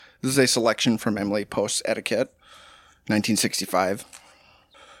This is a selection from Emily Post's Etiquette, 1965.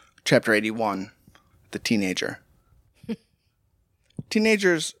 Chapter 81, The Teenager.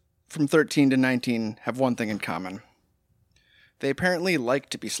 Teenagers from 13 to 19 have one thing in common. They apparently like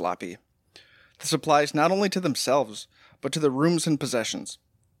to be sloppy. This applies not only to themselves, but to the rooms and possessions.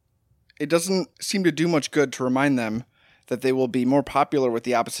 It doesn't seem to do much good to remind them that they will be more popular with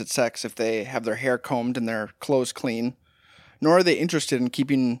the opposite sex if they have their hair combed and their clothes clean, nor are they interested in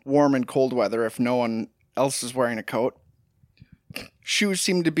keeping warm in cold weather if no one else is wearing a coat. Shoes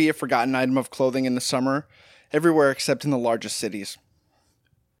seem to be a forgotten item of clothing in the summer, everywhere except in the largest cities.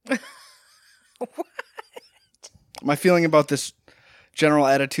 What? My feeling about this general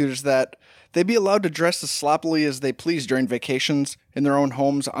attitude is that they be allowed to dress as sloppily as they please during vacations, in their own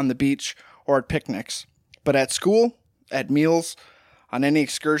homes, on the beach, or at picnics. But at school, at meals, on any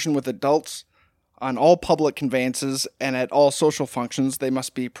excursion with adults, on all public conveyances, and at all social functions, they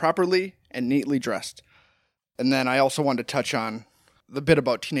must be properly and neatly dressed. And then I also wanted to touch on the bit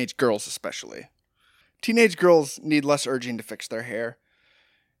about teenage girls especially. Teenage girls need less urging to fix their hair.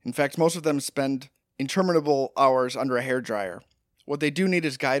 In fact, most of them spend interminable hours under a hairdryer. What they do need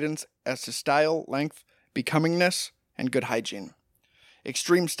is guidance as to style, length, becomingness, and good hygiene.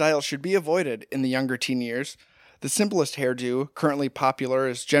 Extreme style should be avoided in the younger teen years. The simplest hairdo, currently popular,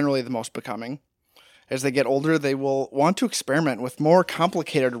 is generally the most becoming. As they get older, they will want to experiment with more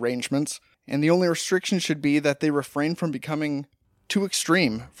complicated arrangements, and the only restriction should be that they refrain from becoming too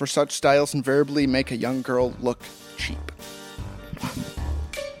extreme, for such styles invariably make a young girl look cheap.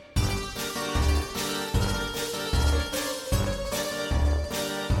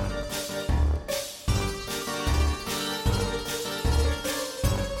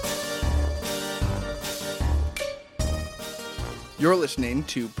 You're listening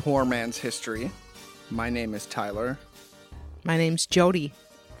to Poor Man's History. My name is Tyler. My name's Jodie.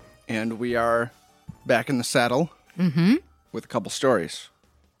 And we are back in the saddle with a couple stories.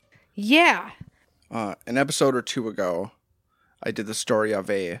 Yeah. An episode or two ago, I did the story of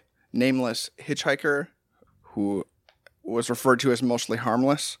a nameless hitchhiker who was referred to as mostly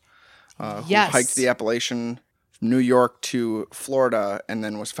harmless, who hiked the Appalachian from New York to Florida and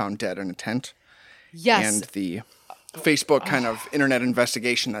then was found dead in a tent. Yes. And the Facebook kind of internet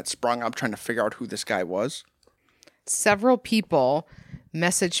investigation that sprung up trying to figure out who this guy was. Several people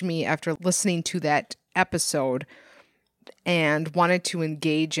messaged me after listening to that episode and wanted to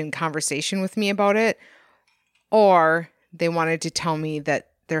engage in conversation with me about it, or they wanted to tell me that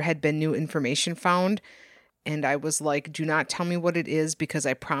there had been new information found. And I was like, do not tell me what it is because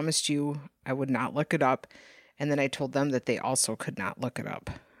I promised you I would not look it up. And then I told them that they also could not look it up.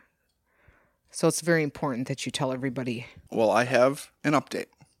 So it's very important that you tell everybody. Well, I have an update.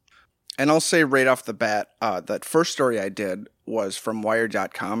 And I'll say right off the bat, that first story I did was from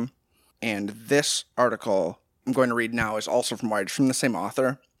Wired.com. And this article I'm going to read now is also from Wired, from the same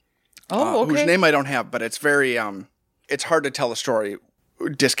author. Oh, okay. Whose name I don't have, but it's very, it's hard to tell the story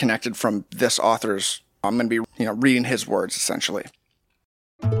disconnected from this author's. I'm going to be, reading his words, essentially.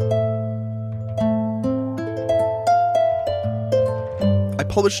 I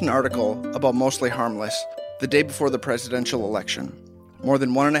published an article about Mostly Harmless the day before the presidential election. More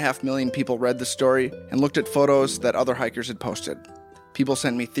than 1.5 million people read the story and looked at photos that other hikers had posted. People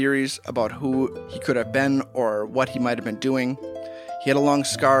sent me theories about who he could have been or what he might have been doing. He had a long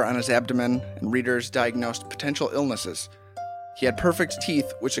scar on his abdomen, and readers diagnosed potential illnesses. He had perfect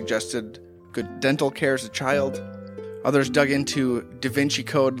teeth, which suggested good dental care as a child. Others dug into Da Vinci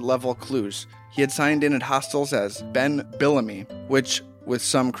Code level clues. He had signed in at hostels as Ben Billamy, which, with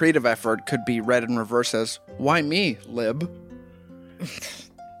some creative effort, could be read in reverse as, "Why me, lib?"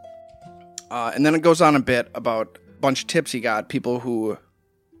 And then it goes on a bit about a bunch of tips he got, people who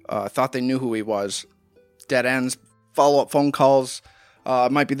thought they knew who he was. Dead ends, follow-up phone calls.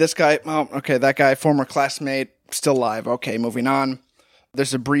 Might be this guy. Oh, okay, that guy, former classmate, still alive. Okay, moving on.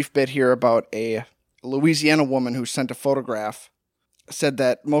 There's a brief bit here about a Louisiana woman who sent a photograph, said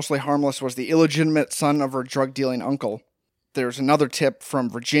that Mostly Harmless was the illegitimate son of her drug-dealing uncle. There's another tip from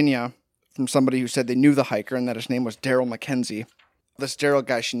Virginia, from somebody who said they knew the hiker and that his name was Daryl McKenzie. This Daryl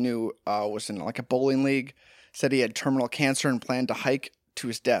guy she knew was in like a bowling league, said he had terminal cancer and planned to hike to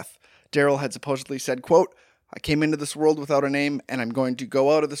his death. Daryl had supposedly said, quote, "I came into this world without a name, and I'm going to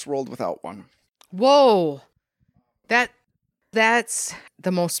go out of this world without one." Whoa. That's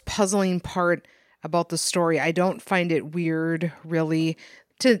the most puzzling part about the story. I don't find it weird, really.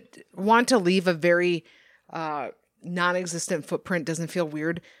 To want to leave a very non-existent footprint doesn't feel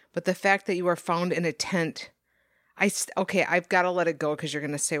weird, but the fact that you are found in a tent, I've got to let it go because you're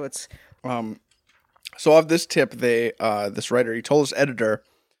going to say what's... So of this tip, this writer, he told his editor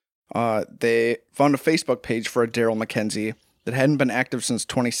They found a Facebook page for a Daryl Mackenzie that hadn't been active since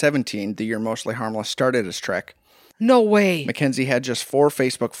 2017, the year Mostly Harmless started his trek. No way. Mackenzie had just 4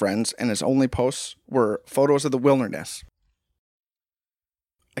 Facebook friends, and his only posts were photos of the wilderness.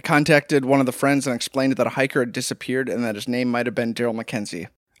 I contacted one of the friends and explained that a hiker had disappeared and that his name might have been Daryl Mackenzie.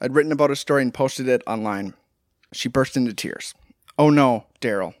 I'd written about his story and posted it online. She burst into tears. "Oh no,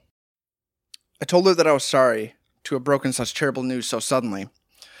 Daryl." I told her that I was sorry to have broken such terrible news so suddenly.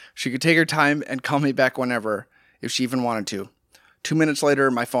 She could take her time and call me back whenever, if she even wanted to. 2 minutes later,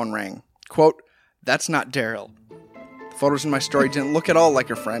 my phone rang. Quote, "That's not Daryl." The photos in my story didn't look at all like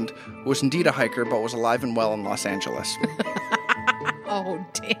her friend, who was indeed a hiker but was alive and well in Los Angeles. Oh,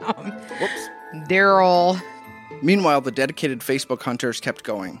 damn. Whoops. Daryl. Meanwhile, the dedicated Facebook hunters kept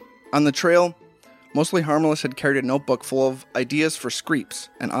going. On the trail, Mostly Harmless had carried a notebook full of ideas for Screeps,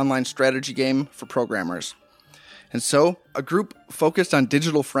 an online strategy game for programmers. And so, a group focused on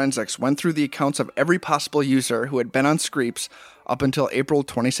digital forensics went through the accounts of every possible user who had been on Screeps up until April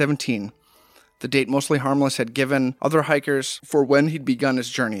 2017, the date Mostly Harmless had given other hikers for when he'd begun his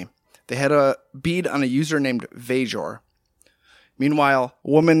journey. They had a bead on a user named Vajor. Meanwhile, a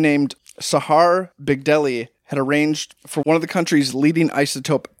woman named Sahar Bigdeli had arranged for one of the country's leading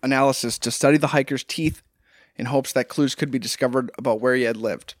isotope analysis to study the hiker's teeth in hopes that clues could be discovered about where he had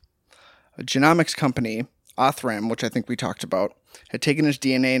lived. A genomics company, Othram, which I think we talked about, had taken his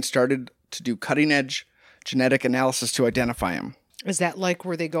DNA and started to do cutting-edge genetic analysis to identify him. Is that like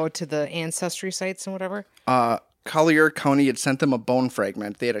where they go to the ancestry sites and whatever? Collier County had sent them a bone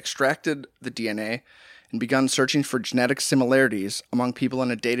fragment. They had extracted the DNA and begun searching for genetic similarities among people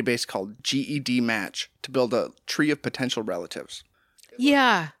in a database called GED Match to build a tree of potential relatives.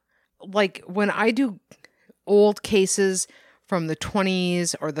 Yeah. Like when I do old cases from the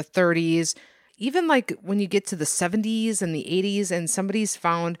 20s or the 30s, even like when you get to the 70s and the 80s and somebody's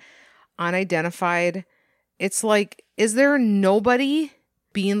found unidentified, it's like, is there nobody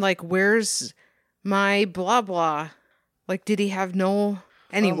being like, where's my blah blah? Like, did he have no...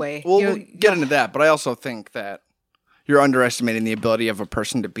 Anyway. We'll get into that, but I also think that you're underestimating the ability of a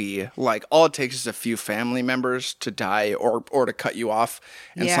person to be, like, all it takes is a few family members to die or to cut you off,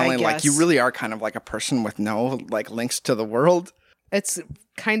 and suddenly, like, you really are kind of like a person with no, like, links to the world. It's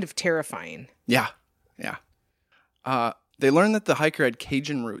kind of terrifying. Yeah. They learned that the hiker had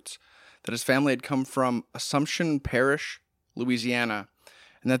Cajun roots, that his family had come from Assumption Parish, Louisiana,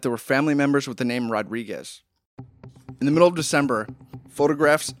 and that there were family members with the name Rodriguez. In the middle of December,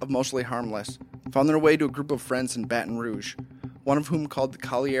 photographs of Mostly Harmless found their way to a group of friends in Baton Rouge, one of whom called the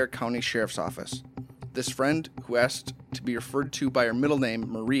Collier County Sheriff's Office. This friend, who asked to be referred to by her middle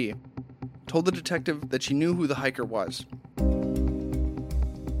name, Marie, told the detective that she knew who the hiker was.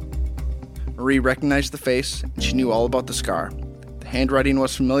 Marie recognized the face, and she knew all about the scar. The handwriting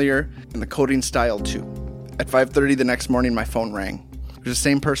was familiar, and the coding style too. At 5:30 the next morning, my phone rang. It was the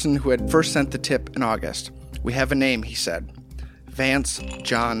same person who had first sent the tip in August. "We have a name," he said. "Vance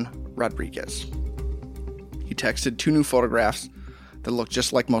John Rodriguez." He texted 2 new photographs that looked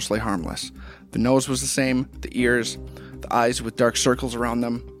just like Mostly Harmless. The nose was the same, the ears, the eyes with dark circles around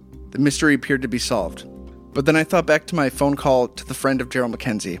them. The mystery appeared to be solved. But then I thought back to my phone call to the friend of Daryl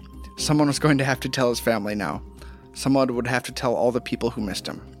Mackenzie. Someone was going to have to tell his family now. Someone would have to tell all the people who missed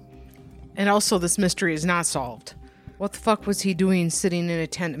him. And also, this mystery is not solved. What the fuck was he doing sitting in a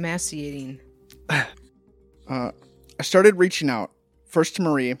tent emaciating? I started reaching out, first to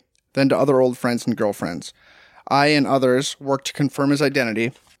Marie, then to other old friends and girlfriends. I and others worked to confirm his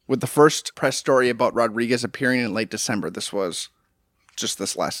identity, with the first press story about Rodriguez appearing in late December. This was just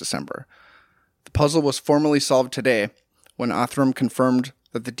this last December. The puzzle was formally solved today when Othram confirmed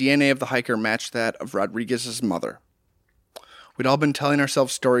that the DNA of the hiker matched that of Rodriguez's mother. We'd all been telling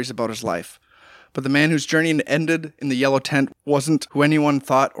ourselves stories about his life, but the man whose journey ended in the yellow tent wasn't who anyone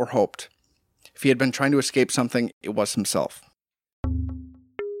thought or hoped. If he had been trying to escape something, it was himself.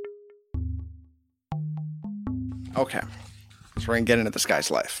 Okay, so we're going to get into this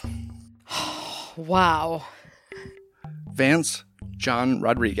guy's life. Wow. Vance John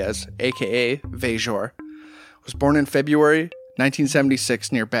Rodriguez, a.k.a. Vajor, was born in February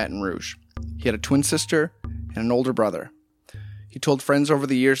 1976 near Baton Rouge. He had a twin sister and an older brother. He told friends over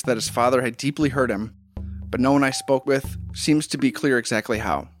the years that his father had deeply hurt him, but no one I spoke with seems to be clear exactly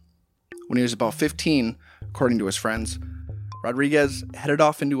how. When he was about 15, according to his friends, Rodriguez headed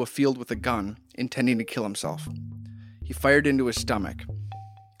off into a field with a gun, intending to kill himself. He fired into his stomach.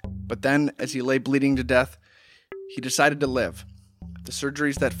 But then, as he lay bleeding to death, he decided to live. The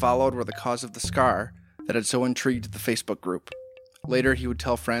surgeries that followed were the cause of the scar that had so intrigued the Facebook group. Later, he would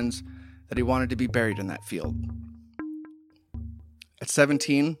tell friends that he wanted to be buried in that field. At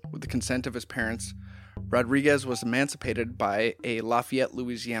 17, with the consent of his parents, Rodriguez was emancipated by a Lafayette,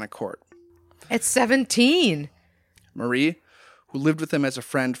 Louisiana court. At 17? Marie, who lived with him as a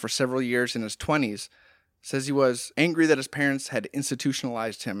friend for several years in his 20s, says he was angry that his parents had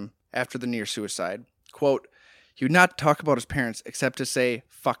institutionalized him after the near suicide. Quote, he would not talk about his parents except to say,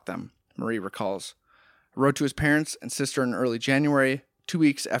 fuck them, Marie recalls. I wrote to his parents and sister in early January, 2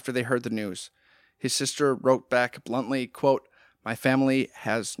 weeks after they heard the news. His sister wrote back bluntly, quote, my family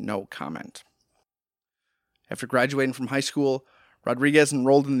has no comment. After graduating from high school, Rodriguez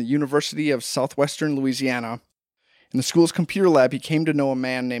enrolled in the University of Southwestern Louisiana. In the school's computer lab, he came to know a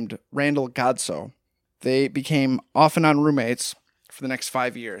man named Randall Godso. They became off-and-on roommates for the next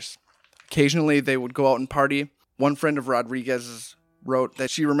 5 years. Occasionally, they would go out and party. One friend of Rodriguez's wrote that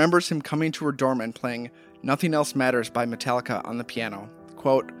she remembers him coming to her dorm and playing Nothing Else Matters by Metallica on the piano.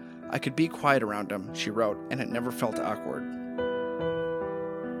 Quote, I could be quiet around him, she wrote, and it never felt awkward.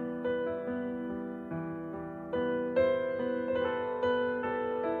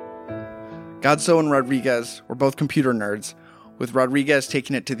 Godso and Rodriguez were both computer nerds, with Rodriguez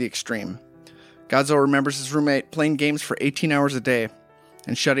taking it to the extreme. Godso remembers his roommate playing games for 18 hours a day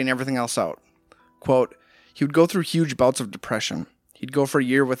and shutting everything else out. Quote, he would go through huge bouts of depression. He'd go for a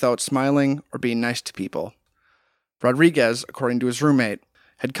year without smiling or being nice to people. Rodriguez, according to his roommate,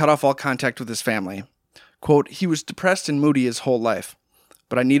 had cut off all contact with his family. Quote, he was depressed and moody his whole life,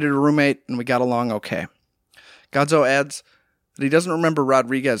 but I needed a roommate and we got along okay. Godso adds that he doesn't remember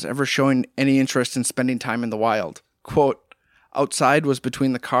Rodriguez ever showing any interest in spending time in the wild. Quote, outside was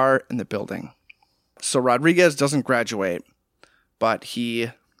between the car and the building. So Rodriguez doesn't graduate, but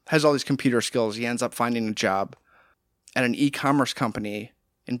he has all these computer skills. He ends up finding a job at an e-commerce company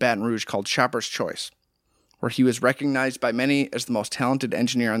in Baton Rouge called Shopper's Choice, where he was recognized by many as the most talented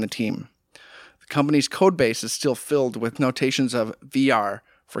engineer on the team. The company's code base is still filled with notations of VR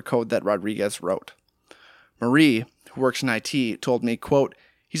for code that Rodriguez wrote. Marie, who works in IT, told me, quote,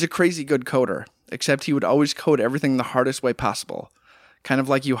 he's a crazy good coder, except he would always code everything the hardest way possible. Kind of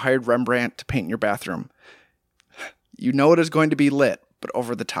like you hired Rembrandt to paint your bathroom. You know it is going to be lit, but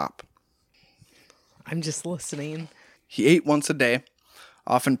over the top. I'm just listening. He ate once a day,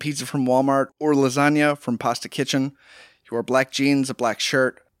 often pizza from Walmart or lasagna from Pasta Kitchen. He wore black jeans, a black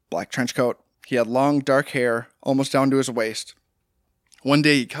shirt, black trench coat. He had long, dark hair, almost down to his waist. One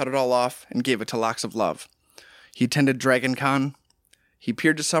day he cut it all off and gave it to Locks of Love. He attended Dragon Con. He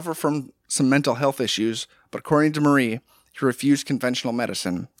appeared to suffer from some mental health issues, but according to Marie, he refused conventional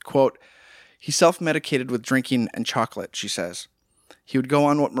medicine. Quote, he self-medicated with drinking and chocolate, she says. He would go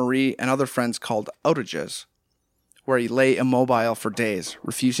on what Marie and other friends called outages, where he lay immobile for days,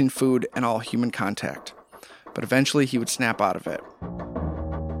 refusing food and all human contact. But eventually he would snap out of it.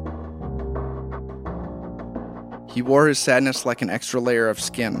 He wore his sadness like an extra layer of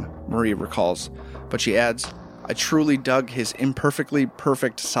skin, Marie recalls, but she adds, I truly dug his imperfectly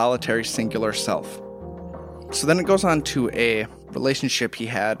perfect solitary singular self. So then it goes on to a relationship he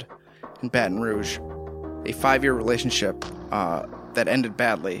had in Baton Rouge, a 5-year relationship that ended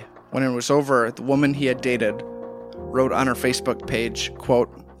badly. When it was over, the woman he had dated wrote on her Facebook page,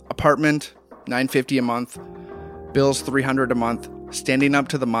 quote, apartment, $950 a month, bills $300 a month, standing up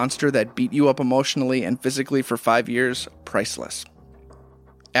to the monster that beat you up emotionally and physically for 5 years, priceless.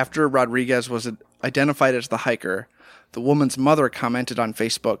 After Rodriguez was identified as the hiker, the woman's mother commented on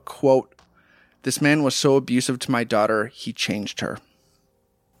Facebook, quote, this man was so abusive to my daughter, he changed her.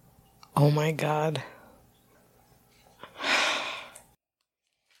 Oh my God.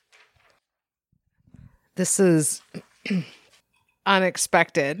 This is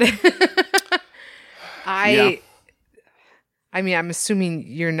unexpected. I mean, I'm assuming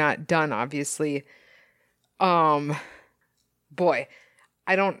you're not done, obviously. Boy,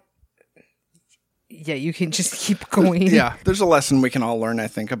 I don't. Yeah, you can just keep going. Yeah, there's a lesson we can all learn, I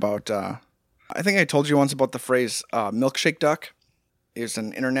think, about. I think I told you once about the phrase milkshake duck. It was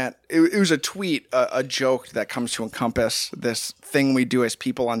an internet. It was a tweet, a joke that comes to encompass this thing we do as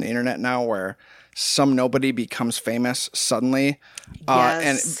people on the internet now, where some nobody becomes famous suddenly,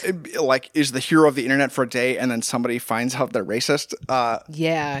 Yes. and it, is the hero of the internet for a day, and then somebody finds out they're racist.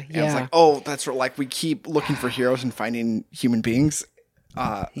 Yeah. And it's like, oh, that's like we keep looking for heroes and finding human beings,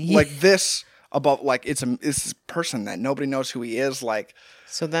 like this about like it's this person that nobody knows who he is. Like,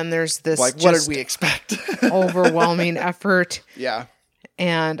 so then there's this like what did we expect? overwhelming effort. Yeah.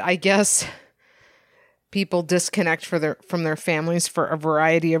 And I guess people disconnect from their families for a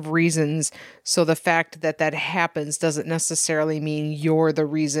variety of reasons. So the fact that that happens doesn't necessarily mean you're the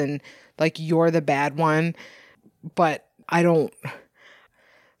reason, like you're the bad one. But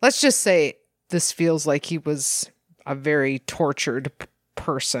let's just say this feels like he was a very tortured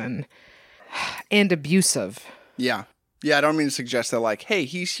person and abusive. Yeah. Yeah, I don't mean to suggest that, like, hey,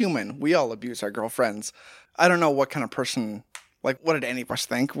 he's human. We all abuse our girlfriends. I don't know what kind of person, like, what did any of us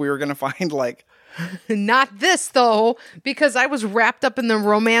think we were going to find, like... Not this, though, because I was wrapped up in the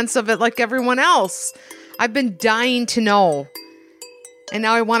romance of it like everyone else. I've been dying to know. And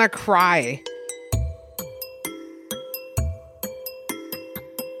now I want to cry.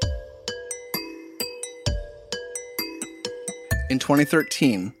 In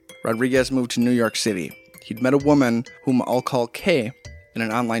 2013, Rodriguez moved to New York City. He'd met a woman whom I'll call Kay in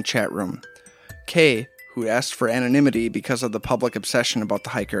an online chat room. Kay, who asked for anonymity because of the public obsession about the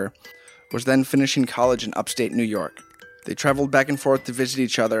hiker, was then finishing college in upstate New York. They traveled back and forth to visit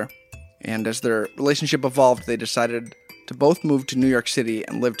each other, and as their relationship evolved, they decided to both move to New York City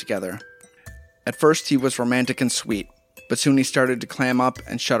and live together. At first, he was romantic and sweet, but soon he started to clam up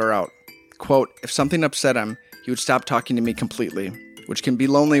and shut her out. Quote, if something upset him, he would stop talking to me completely, which can be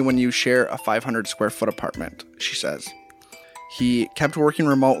lonely when you share a 500 square foot apartment, she says. He kept working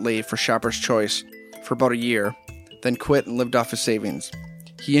remotely for Shopper's Choice for about a year, then quit and lived off his savings.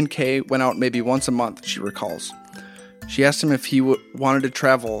 He and Kay went out maybe once a month, she recalls. She asked him if he wanted to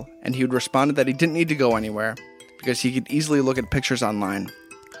travel, and he would respond that he didn't need to go anywhere because he could easily look at pictures online.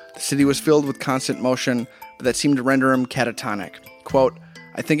 The city was filled with constant motion, but that seemed to render him catatonic. Quote,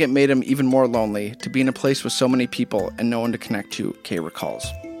 I think it made him even more lonely to be in a place with so many people and no one to connect to, Kay recalls.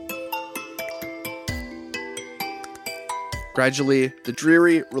 Gradually, the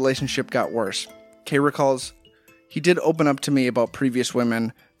dreary relationship got worse. Kay recalls, he did open up to me about previous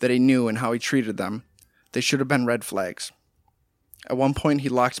women that he knew and how he treated them. They should have been red flags. At one point, he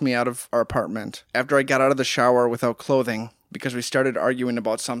locked me out of our apartment after I got out of the shower without clothing because we started arguing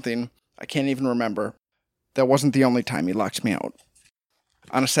about something I can't even remember. That wasn't the only time he locked me out.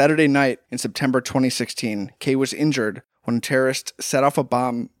 On a Saturday night in September 2016, Kay was injured when a terrorist set off a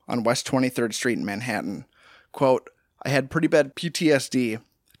bomb on West 23rd Street in Manhattan. Quote, I had pretty bad PTSD,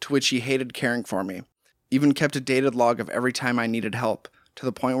 to which he hated caring for me. Even kept a dated log of every time I needed help, to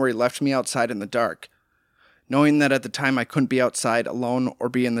the point where he left me outside in the dark. Knowing that at the time I couldn't be outside alone or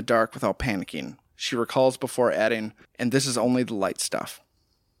be in the dark without panicking. She recalls before adding, and this is only the light stuff.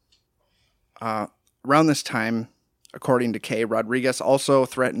 Around this time, according to Kay, Rodriguez also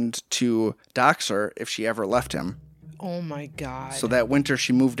threatened to dox her if she ever left him. Oh my God. So that winter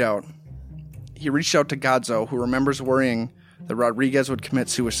she moved out. He reached out to Godzo, who remembers worrying that Rodriguez would commit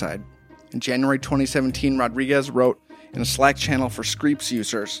suicide. In January 2017, Rodriguez wrote in a Slack channel for Screeps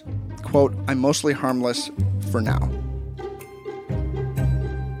users, quote, I'm mostly harmless for now.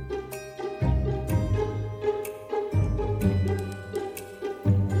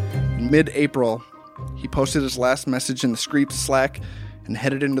 In mid-April, he posted his last message in the Screeps Slack and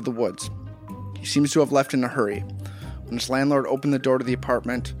headed into the woods. He seems to have left in a hurry. When his landlord opened the door to the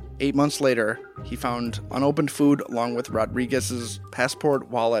apartment, 8 months later, he found unopened food along with Rodriguez's passport,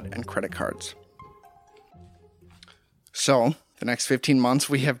 wallet, and credit cards. So, the next 15 months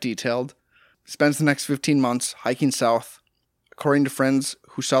we have detailed. Spends the next 15 months hiking south. According to friends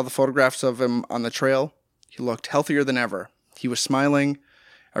who saw the photographs of him on the trail, he looked healthier than ever. He was smiling.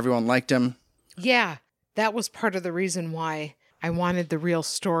 Everyone liked him. Yeah, that was part of the reason why I wanted the real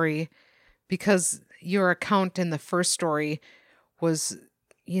story, because your account in the first story was,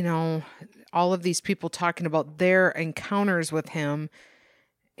 you know, all of these people talking about their encounters with him,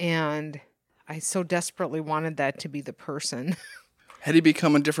 and I so desperately wanted that to be the person. Had he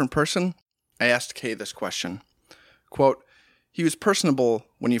become a different person? I asked Kay this question. Quote, he was personable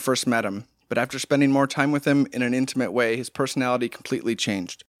when you first met him, but after spending more time with him in an intimate way, his personality completely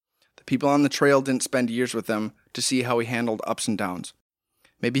changed. The people on the trail didn't spend years with him to see how he handled ups and downs.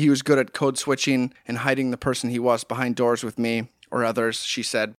 Maybe he was good at code switching and hiding the person he was behind doors with me or others, she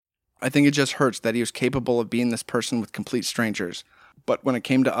said. I think it just hurts that he was capable of being this person with complete strangers. But when it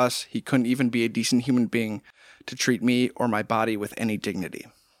came to us, he couldn't even be a decent human being to treat me or my body with any dignity.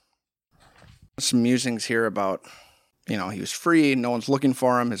 Some musings here about, he was free, no one's looking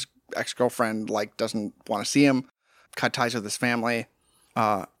for him, his ex-girlfriend, doesn't want to see him, cut ties with his family.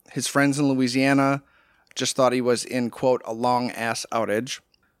 His friends in Louisiana just thought he was in, quote, a long-ass outage.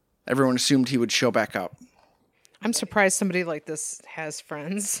 Everyone assumed he would show back up. I'm surprised somebody like this has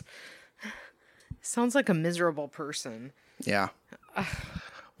friends. Sounds like a miserable person. Yeah.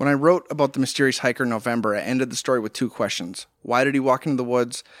 When I wrote about the mysterious hiker in November, I ended the story with two questions. Why did he walk into the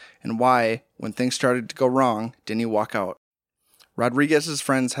woods? And why, when things started to go wrong, didn't he walk out? Rodriguez's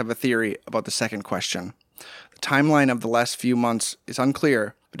friends have a theory about the second question. The timeline of the last few months is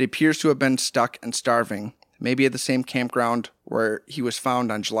unclear, but he appears to have been stuck and starving, maybe at the same campground where he was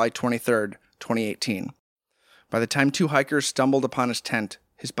found on July 23rd, 2018. By the time two hikers stumbled upon his tent,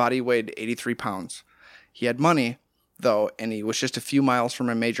 his body weighed 83 pounds. He had money, though, and he was just a few miles from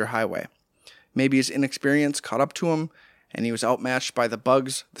a major highway. Maybe his inexperience caught up to him, and he was outmatched by the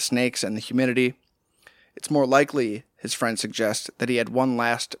bugs, the snakes, and the humidity. It's more likely, his friends suggest, that he had one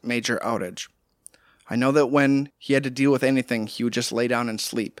last major outage. I know that when he had to deal with anything, he would just lay down and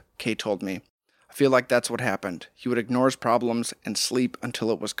sleep, Kay told me. I feel like that's what happened. He would ignore his problems and sleep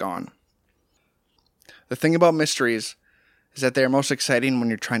until it was gone. The thing about mysteries is that they are most exciting when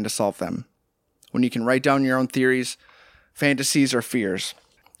you're trying to solve them. When you can write down your own theories, fantasies, or fears.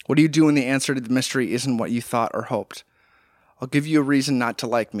 What do you do when the answer to the mystery isn't what you thought or hoped? I'll give you a reason not to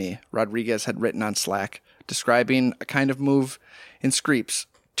like me, Rodriguez had written on Slack, describing a kind of move in Screeps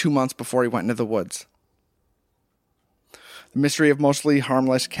 2 months before he went into the woods. The mystery of Mostly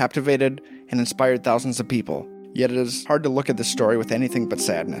Harmless captivated and inspired thousands of people, yet it is hard to look at this story with anything but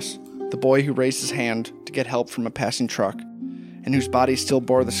sadness. The boy who raised his hand to get help from a passing truck, and whose body still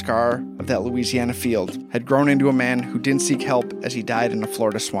bore the scar of that Louisiana field, had grown into a man who didn't seek help as he died in a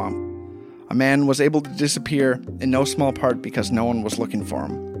Florida swamp. A man was able to disappear in no small part because no one was looking for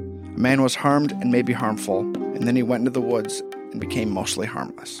him. A man was harmed and maybe harmful, and then he went into the woods and became mostly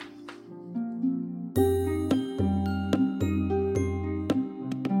harmless.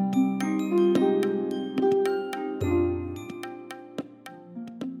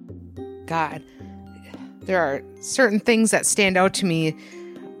 God, there are certain things that stand out to me.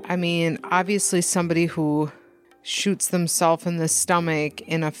 I mean, obviously somebody who shoots themselves in the stomach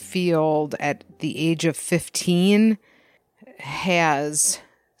in a field at the age of 15 has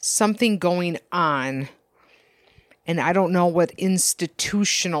something going on. And I don't know what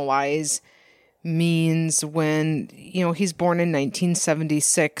institutionalize means when, he's born in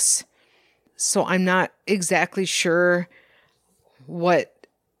 1976. So I'm not exactly sure what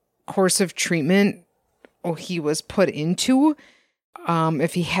course of treatment he was put into.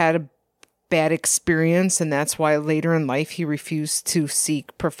 If he had a bad experience, and that's why later in life he refused to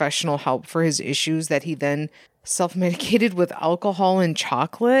seek professional help for his issues, that he then self-medicated with alcohol and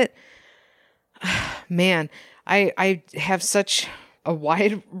chocolate. Man, I have such a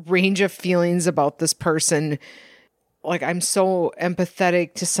wide range of feelings about this person. Like, I'm so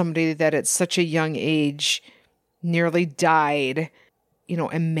empathetic to somebody that at such a young age nearly died,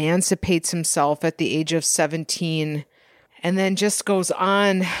 emancipates himself at the age of 17, and then just goes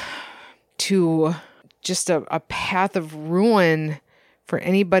on to just a path of ruin for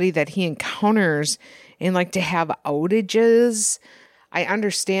anybody that he encounters. And like, to have outages, I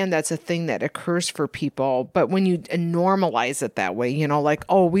understand that's a thing that occurs for people, but when you normalize it that way,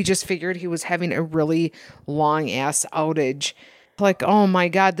 we just figured he was having a really long ass outage. Like, oh my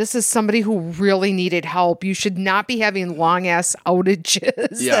God, this is somebody who really needed help. You should not be having long ass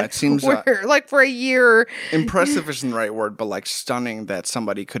outages. Yeah, it seems like for a year. Impressive isn't the right word, but like stunning that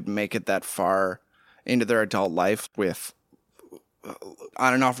somebody could make it that far into their adult life with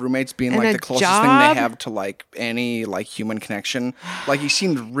on and off roommates being and like the closest job? thing they have to like any like human connection. Like, he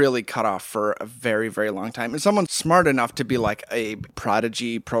seemed really cut off for a very, very long time. And someone smart enough to be like a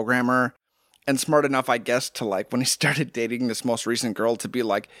prodigy programmer, and smart enough, I guess, to like when he started dating this most recent girl to be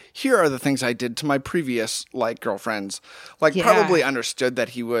like, here are the things I did to my previous like girlfriends. Like, yeah. Probably understood that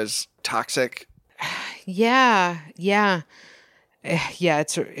he was toxic. Yeah.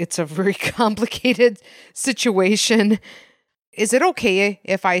 It's a very complicated situation. Is it okay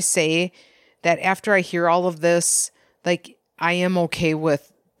if I say that after I hear all of this, like, I am okay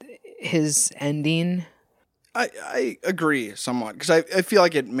with his ending? I agree somewhat, because I feel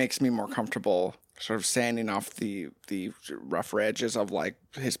like it makes me more comfortable sort of sanding off the rougher edges of like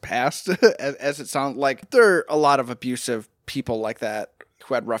his past, as it sounds like there are a lot of abusive people like that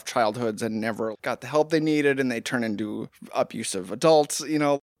who had rough childhoods and never got the help they needed, and they turn into abusive adults.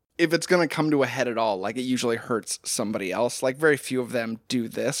 If it's going to come to a head at all, like, it usually hurts somebody else. Like, very few of them do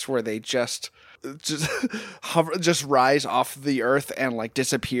this, where they just hover, just rise off the earth and like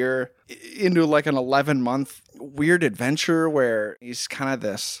disappear into like an 11-month weird adventure where he's kind of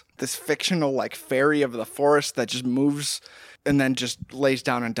this fictional like fairy of the forest that just moves and then just lays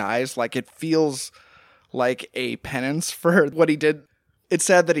down and dies. Like, it feels like a penance for what he did. It's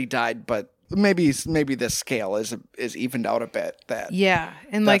sad that he died, but maybe this scale is evened out a bit.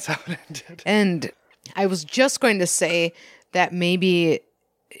 And that's like, how it ended. And I was just going to say that maybe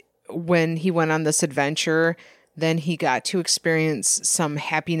when he went on this adventure, then he got to experience some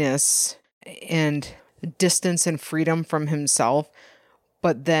happiness and distance and freedom from himself.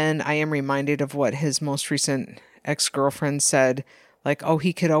 But then I am reminded of what his most recent ex-girlfriend said, like, oh,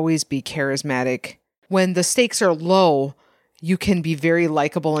 he could always be charismatic. When the stakes are low, you can be very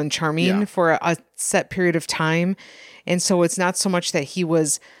likable and charming for a set period of time. And so it's not so much that he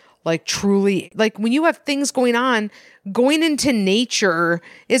was like truly, like when you have things going on, going into nature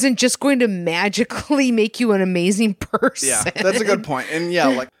isn't just going to magically make you an amazing person. Yeah, that's a good point. And yeah,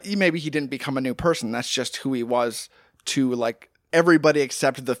 like maybe he didn't become a new person. That's just who he was to like everybody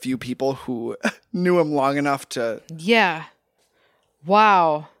except the few people who knew him long enough to. Yeah.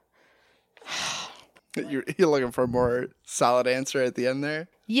 Wow. You're looking for a more solid answer at the end there?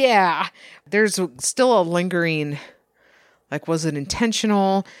 Yeah. There's still a lingering, like, was it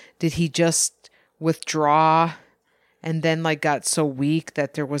intentional? Did he just withdraw and then like got so weak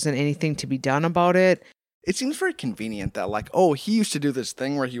that there wasn't anything to be done about it? It seems very convenient that like, oh, he used to do this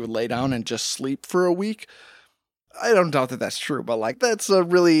thing where he would lay down and just sleep for a week. I don't doubt that that's true, but like that's a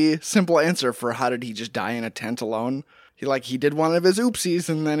really simple answer for how did he just die in a tent alone? He did one of his oopsies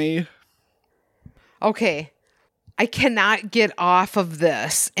and then he... Okay, I cannot get off of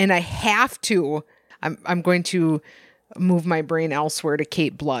this, and I have to. I'm going to move my brain elsewhere to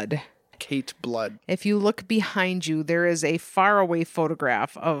Kate Blood. Kate Blood. If you look behind you, there is a faraway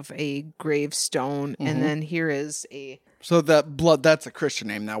photograph of a gravestone, and then here is a... So that Blood, that's a Christian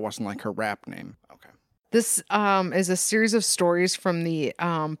name. That wasn't like her rap name. Okay. This is a series of stories from the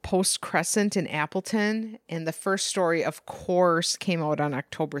Post Crescent in Appleton. And the first story, of course, came out on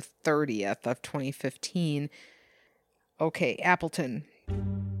October 30th of 2015. Okay, Appleton.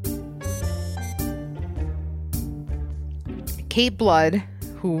 Kate Blood,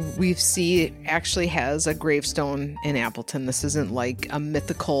 who we see actually has a gravestone in Appleton. This isn't like a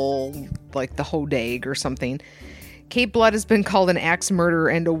mythical, like the Hodag or something. Kate Blood has been called an axe murderer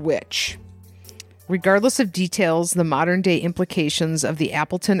and a witch. Regardless of details, the modern-day implications of the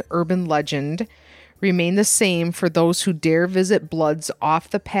Appleton urban legend remain the same for those who dare visit Blood's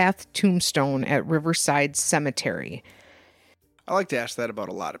off-the-path tombstone at Riverside Cemetery. I like to ask that about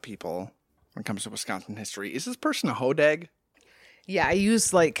a lot of people when it comes to Wisconsin history. Is this person a hodag? Yeah, I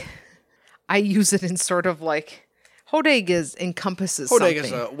use it in sort of like... Hodag encompasses something. Hodag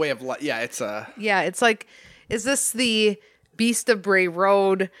is a way of life. Yeah, it's a... Yeah, it's like, is this the Beast of Bray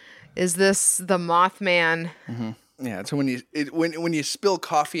Road? Is this the Mothman? Mm-hmm. Yeah, it's when you spill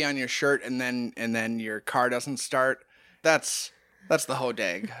coffee on your shirt and then your car doesn't start. That's the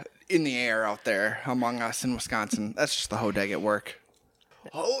hodag in the air out there among us in Wisconsin. That's just the hodag at work.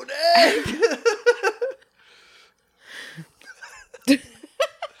 Hodag.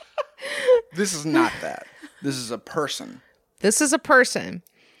 This is not that. This is a person. This is a person.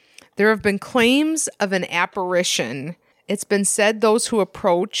 There have been claims of an apparition. It's been said those who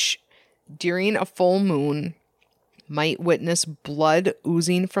approach during a full moon might witness blood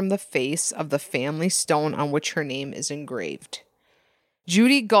oozing from the face of the family stone on which her name is engraved.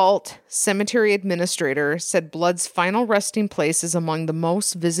 Jodie Galt, cemetery administrator, said Blood's final resting place is among the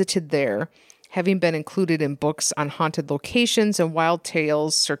most visited there, having been included in books on haunted locations and wild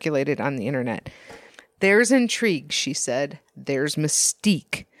tales circulated on the internet. There's intrigue, she said. There's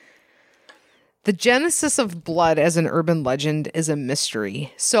mystique. The genesis of Blood as an urban legend is a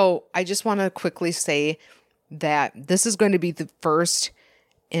mystery. So I just want to quickly say that this is going to be the first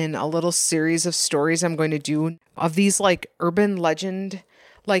in a little series of stories I'm going to do of these like urban legend,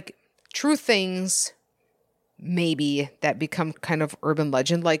 like true things maybe that become kind of urban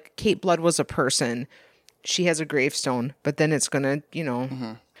legend. Like Kate Blood was a person. She has a gravestone, but then it's going to,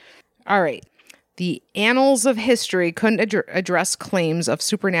 Mm-hmm. All right. The annals of history couldn't address claims of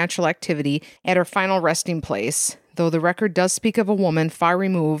supernatural activity at her final resting place, though the record does speak of a woman far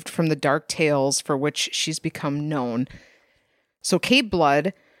removed from the dark tales for which she's become known. So Kate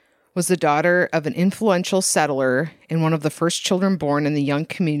Blood was the daughter of an influential settler and one of the first children born in the young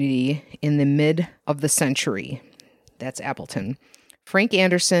community in the mid of the century. That's Appleton. Frank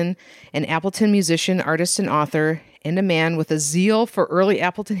Anderson, an Appleton musician, artist, and author, and a man with a zeal for early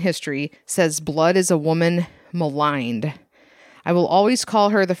Appleton history, says Blood is a woman maligned. I will always call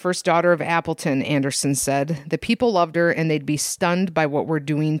her the first daughter of Appleton, Anderson said. The people loved her, and they'd be stunned by what we're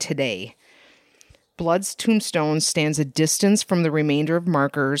doing today. Blood's tombstone stands a distance from the remainder of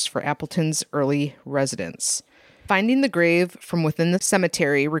markers for Appleton's early residents. Finding the grave from within the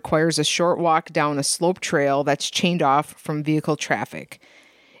cemetery requires a short walk down a slope trail that's chained off from vehicle traffic.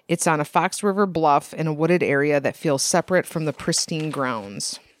 It's on a Fox River bluff in a wooded area that feels separate from the pristine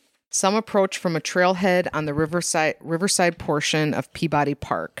grounds. Some approach from a trailhead on the riverside portion of Peabody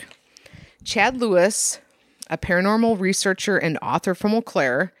Park. Chad Lewis, a paranormal researcher and author from Eau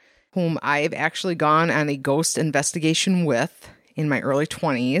Claire, whom I've actually gone on a ghost investigation with in my early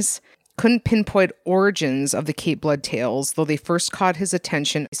 20s, couldn't pinpoint origins of the Kate Blood tales, though they first caught his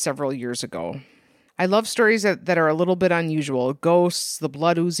attention several years ago. I love stories that are a little bit unusual. Ghosts, the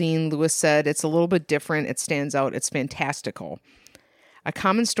blood oozing, Lewis said. It's a little bit different. It stands out. It's fantastical. A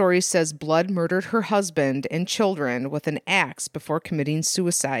common story says Blood murdered her husband and children with an axe before committing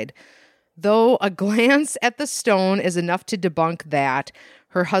suicide. Though a glance at the stone is enough to debunk that,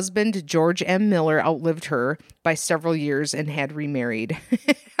 her husband, George M. Miller, outlived her by several years and had remarried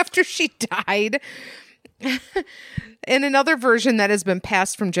after she died. In another version that has been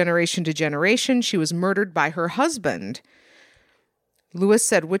passed from generation to generation, she was murdered by her husband. Lewis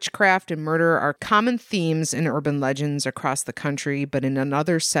said witchcraft and murder are common themes in urban legends across the country, but in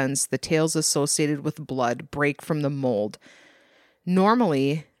another sense, the tales associated with blood break from the mold.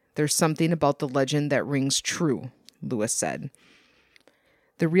 Normally, there's something about the legend that rings true, Lewis said.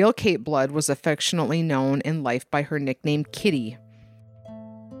 The real Kate Blood was affectionately known in life by her nickname Kitty.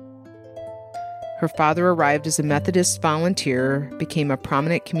 Her father arrived as a Methodist volunteer, became a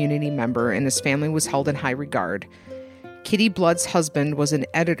prominent community member, and his family was held in high regard. Kitty Blood's husband was an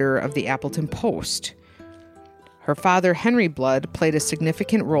editor of the Appleton Post. Her father, Henry Blood, played a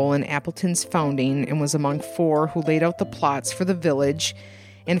significant role in Appleton's founding and was among 4 who laid out the plots for the village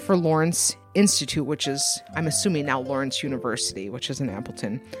and for Lawrence Institute, which is, I'm assuming now Lawrence University, which is in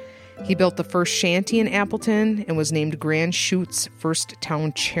Appleton. He built the first shanty in Appleton and was named Grand Chute's first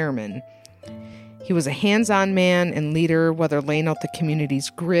town chairman. He was a hands-on man and leader, whether laying out the community's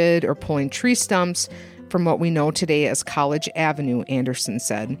grid or pulling tree stumps from what we know today as College Avenue, Anderson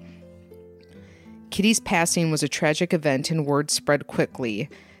said. Kitty's passing was a tragic event and word spread quickly.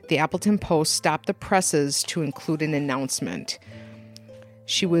 The Appleton Post stopped the presses to include an announcement.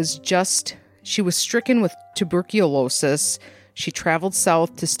 She was stricken with tuberculosis. She traveled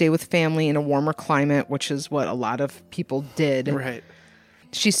south to stay with family in a warmer climate, which is what a lot of people did. Right.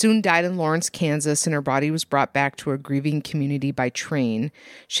 She soon died in Lawrence, Kansas, and her body was brought back to a grieving community by train.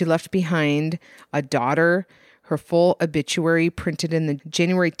 She left behind a daughter. Her full obituary, printed in the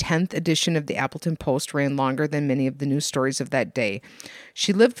January 10th edition of the Appleton Post, ran longer than many of the news stories of that day.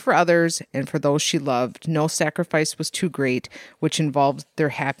 She lived for others and for those she loved. No sacrifice was too great, which involved their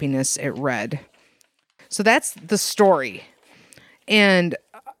happiness, it read. So that's the story. And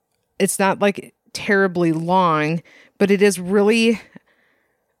it's not like terribly long, but it is really...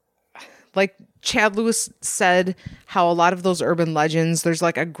 Like Chad Lewis said, how a lot of those urban legends, there's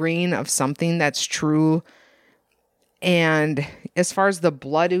like a grain of something that's true. And as far as the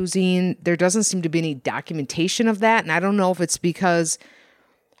blood oozing, there doesn't seem to be any documentation of that. And I don't know if it's because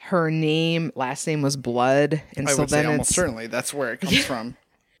her last name was Blood. And I so would then say almost certainly that's where it comes from.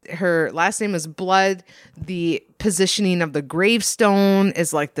 Her last name is Blood. The positioning of the gravestone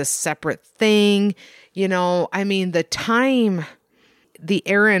is like this separate thing. You know, I mean, the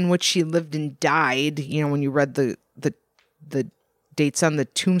era in which she lived and died, you know, when you read the dates on the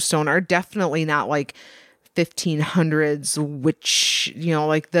tombstone, are definitely not like 1500s witch, you know,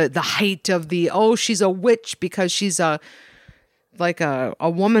 like the height of she's a witch because she's a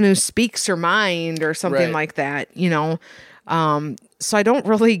woman who speaks her mind or something Right. like that, you know. So I don't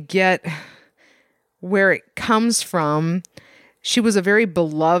really get where it comes from. She was a very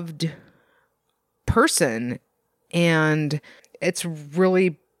beloved person, and it's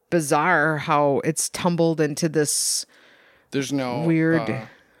really bizarre how it's tumbled into this. There's no weird.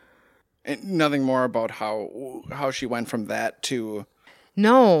 Nothing more about how she went from that to.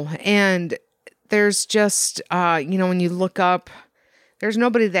 No, and there's just when you look up, there's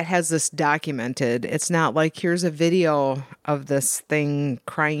nobody that has this documented. It's not like here's a video of this thing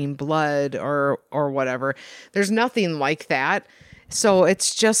crying blood or whatever. There's nothing like that. So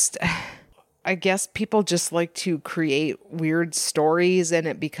it's just, I guess people just like to create weird stories, and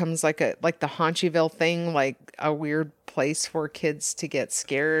it becomes like the Haunchyville thing, like a weird place for kids to get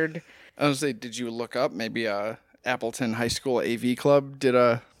scared. I was gonna say, did you look up maybe Appleton High School AV Club did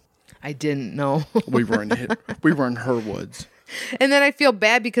a? I didn't know. we were in her woods. And then I feel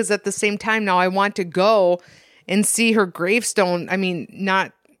bad because at the same time now I want to go and see her gravestone. I mean,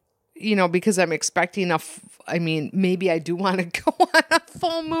 not, because I'm expecting maybe I do want to go on a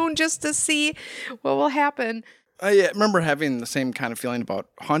full moon just to see what will happen. I remember having the same kind of feeling about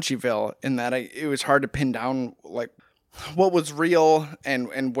Haunchyville in that it was hard to pin down like what was real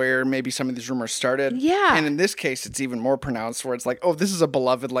and where maybe some of these rumors started. Yeah. And in this case, it's even more pronounced where it's like, oh, this is a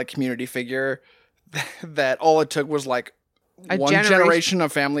beloved like community figure that all it took was like one generation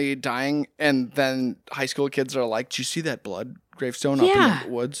of family dying, and then high school kids are like, "Did you see that blood gravestone up in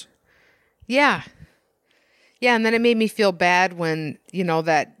the woods?" Yeah. Yeah, and then it made me feel bad when,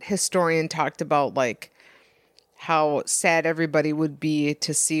 that historian talked about like how sad everybody would be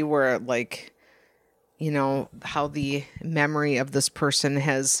to see where like, how the memory of this person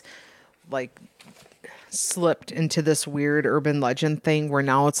has like slipped into this weird urban legend thing where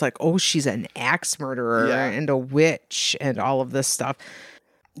now it's like, oh, she's an axe murderer and a witch and all of this stuff.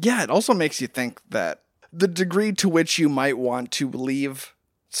 Yeah, it also makes you think that the degree to which you might want to leave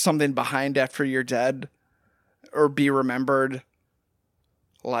something behind after you're dead or be remembered,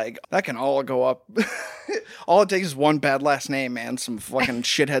 like, that can all go up. All it takes is one bad last name and some fucking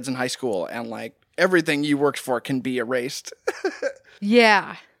shitheads in high school, and, like, everything you worked for can be erased.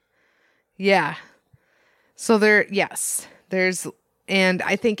 Yeah. Yeah. So and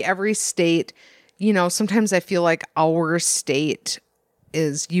I think every state, sometimes I feel like our state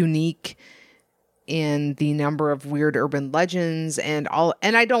is unique in the number of weird urban legends and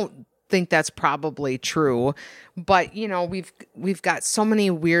I don't think that's probably true, but we've got so many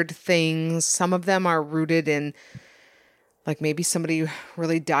weird things. Some of them are rooted in, like, maybe somebody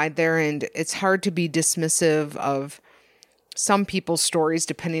really died there, and it's hard to be dismissive of some people's stories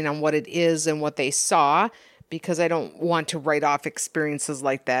depending on what it is and what they saw, because I don't want to write off experiences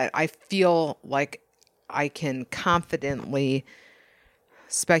like that. I feel like I can confidently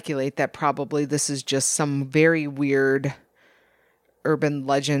speculate that probably this is just some very weird urban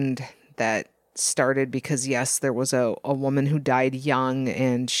legend that started because, yes, there was a woman who died young,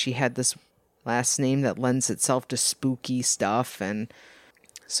 and she had this last name that lends itself to spooky stuff. And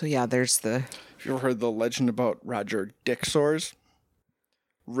so, yeah, there's the... Have you ever heard the legend about Roger Dixors?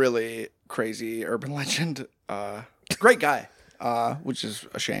 Really crazy urban legend. Great guy, which is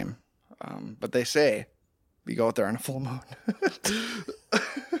a shame. But they say you go out there on a full moon.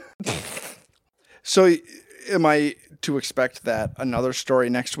 So am I to expect that another story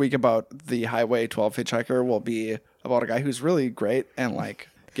next week about the Highway 12 hitchhiker will be about a guy who's really great and, like,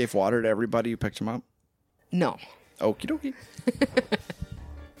 gave water to everybody who picked him up? No. Okie dokie.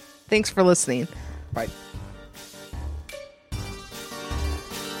 Thanks for listening. Bye.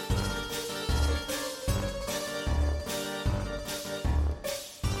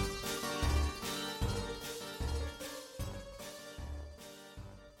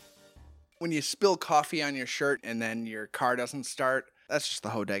 When you spill coffee on your shirt and then your car doesn't start, that's just the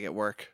hodeg at work.